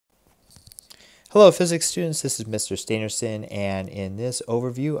Hello physics students, this is Mr. Steinerson, and in this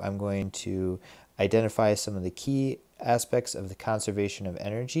overview I'm going to identify some of the key aspects of the conservation of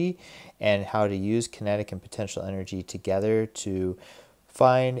energy and how to use kinetic and potential energy together to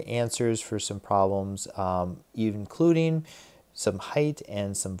find answers for some problems, including some height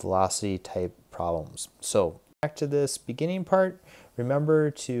and some velocity type problems. So back to this beginning part, remember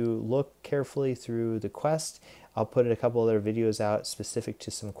to look carefully through the quest. I'll put a couple other videos out specific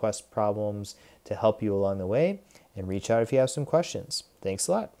to some quest problems to help you along the way, and reach out if you have some questions. Thanks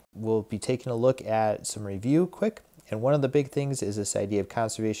a lot. We'll be taking a look at some review quick, and one of the big things is this idea of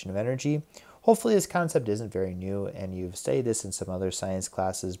conservation of energy. Hopefully this concept isn't very new and you've studied this in some other science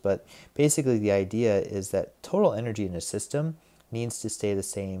classes, but basically the idea is that total energy in a system needs to stay the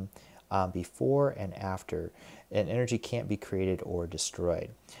same before and after, and energy can't be created or destroyed.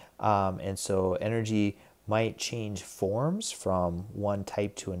 And so energy might change forms from one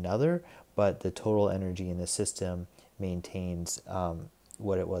type to another, but the total energy in the system maintains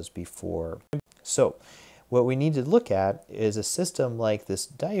what it was before. So what we need to look at is a system like this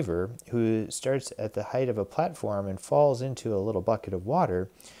diver who starts at the height of a platform and falls into a little bucket of water.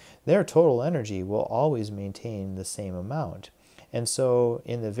 Their total energy will always maintain the same amount. And so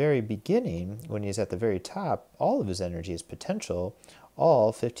in the very beginning, when he's at the very top, all of his energy is potential,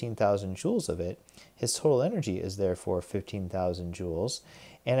 all 15,000 joules of it. His total energy is therefore 15,000 joules.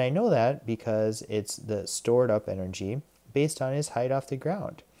 And I know that because it's the stored up energy based on his height off the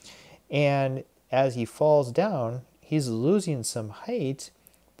ground. And as he falls down, he's losing some height,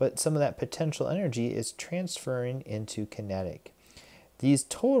 but some of that potential energy is transferring into kinetic. These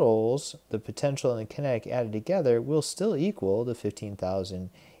totals, the potential and the kinetic added together, will still equal the 15,000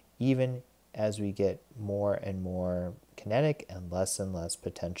 even as we get more and more kinetic and less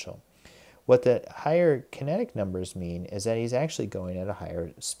potential. What the higher kinetic numbers mean is that he's actually going at a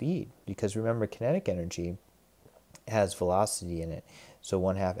higher speed, because remember, kinetic energy has velocity in it, so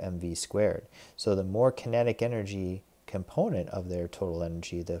 1/2 mv squared. So the more kinetic energy component of their total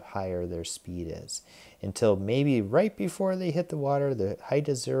energy, the higher their speed is, until maybe right before they hit the water, the height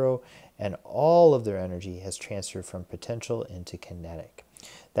is 0, and all of their energy has transferred from potential into kinetic.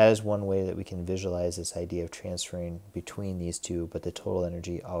 That is one way that we can visualize this idea of transferring between these two, but the total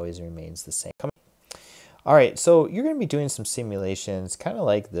energy always remains the same. All right, so you're going to be doing some simulations kind of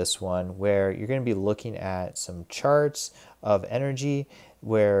like this one, where you're going to be looking at some charts of energy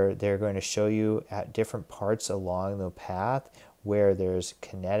where they're going to show you at different parts along the path where there's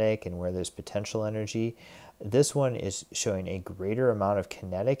kinetic and where there's potential energy. This one is showing a greater amount of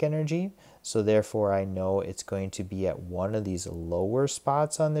kinetic energy, so therefore I know it's going to be at one of these lower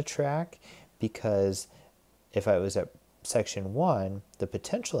spots on the track, because if I was at section 1, the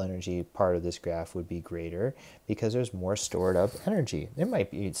potential energy part of this graph would be greater because there's more stored up energy. It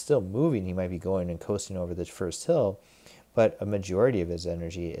might be still moving, he might be going and coasting over the first hill, but a majority of his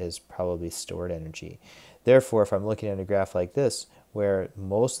energy is probably stored energy. Therefore, if I'm looking at a graph like this, where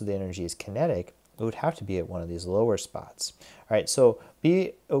most of the energy is kinetic, it would have to be at one of these lower spots. All right, so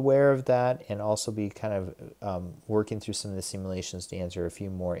be aware of that, and also be kind of working through some of the simulations to answer a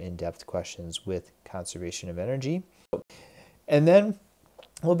few more in-depth questions with conservation of energy. And then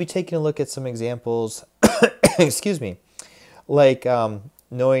we'll be taking a look at some examples, excuse me, like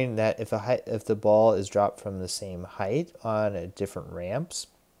knowing that if the ball is dropped from the same height on different ramps,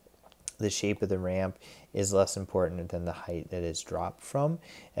 the shape of the ramp is less important than the height that it's dropped from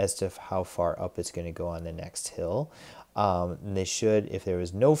as to how far up it's going to go on the next hill. And they should, if there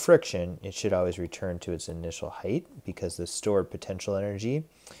was no friction, it should always return to its initial height, because the stored potential energy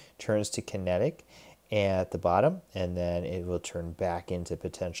turns to kinetic at the bottom, and then it will turn back into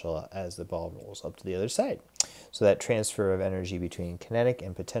potential as the ball rolls up to the other side. So that transfer of energy between kinetic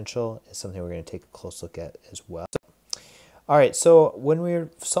and potential is something we're going to take a close look at as well. All right, so when we're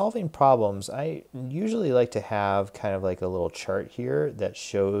solving problems, I usually like to have kind of like a little chart here that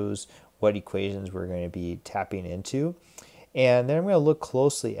shows what equations we're going to be tapping into. And then I'm going to look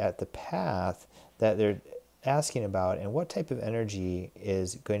closely at the path that they're asking about and what type of energy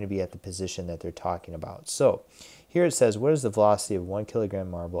is going to be at the position that they're talking about. So here it says, what is the velocity of 1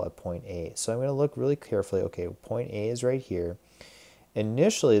 kilogram marble at point A? So I'm going to look really carefully. Okay, point A is right here.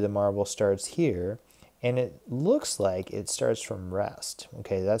 Initially, the marble starts here, and it looks like it starts from rest.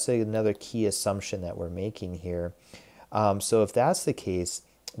 Okay, that's another key assumption that we're making here. So if that's the case,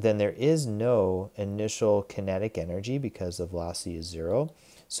 then there is no initial kinetic energy because the velocity is 0.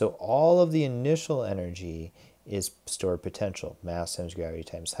 So all of the initial energy is stored potential, mass times gravity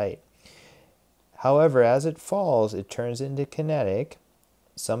times height. However, as it falls, it turns into kinetic,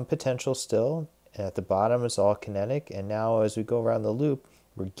 some potential still, and at the bottom it's all kinetic, and now as we go around the loop,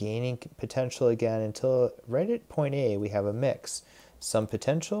 We're gaining potential again until right at point A we have a mix, some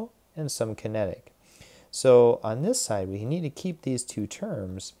potential and some kinetic. So on this side we need to keep these two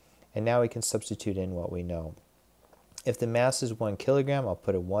terms, and now we can substitute in what we know. If the mass is 1 kilogram, I'll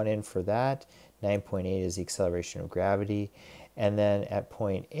put a 1 in for that. 9.8 is the acceleration of gravity. And then at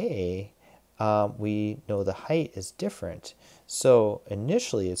point A, we know the height is different. So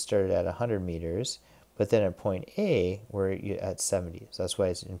initially it started at 100 meters, but then at point A, we're at 70. So that's why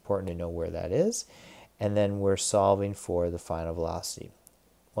it's important to know where that is. And then we're solving for the final velocity.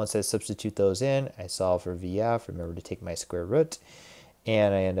 Once I substitute those in, I solve for VF, remember to take my square root,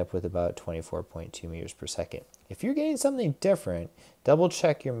 and I end up with about 24.2 meters per second. If you're getting something different, double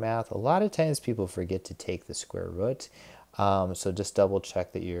check your math. A lot of times people forget to take the square root. So just double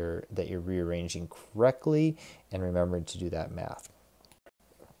check that you're rearranging correctly and remember to do that math.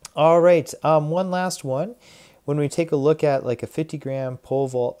 All right, one last one. When we take a look at like a 50 kilogram pole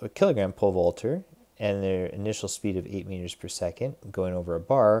vaulter and their initial speed of 8 meters per second going over a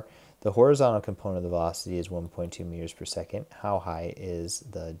bar, the horizontal component of the velocity is 1.2 meters per second. How high is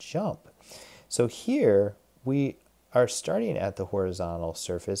the jump? So here we are starting at the horizontal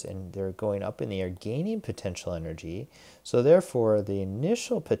surface and they're going up in the air, gaining potential energy. So therefore the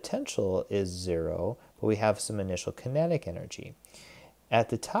initial potential is 0, but we have some initial kinetic energy. At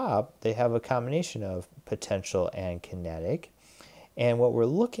the top, they have a combination of potential and kinetic. And what we're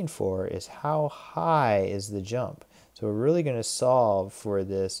looking for is how high is the jump. So we're really going to solve for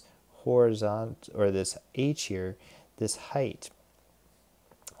this horizontal, or this h here, this height.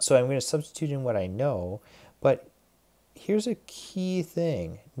 So I'm going to substitute in what I know, but here's a key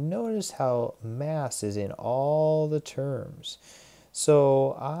thing. Notice how mass is in all the terms.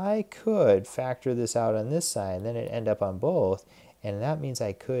 So I could factor this out on this side, and then it end up on both, and that means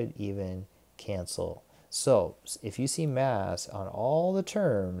I could even cancel. So if you see mass on all the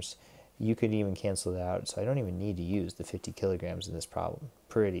terms, you could even cancel that out. So I don't even need to use the 50 kilograms in this problem.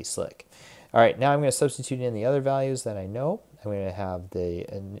 Pretty slick. All right, now I'm going to substitute in the other values that I know. I'm going to have the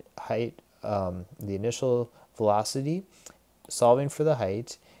height, the initial velocity, solving for the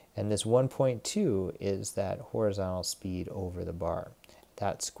height, and this 1.2 is that horizontal speed over the bar.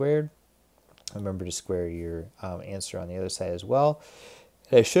 That squared. Remember to square your answer on the other side as well.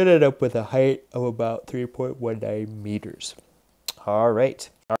 And I should end up with a height of about 3.19 meters. All right.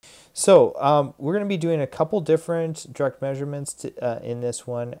 So we're going to be doing a couple different direct measurements in this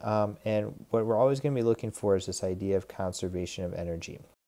one. And what we're always going to be looking for is this idea of conservation of energy.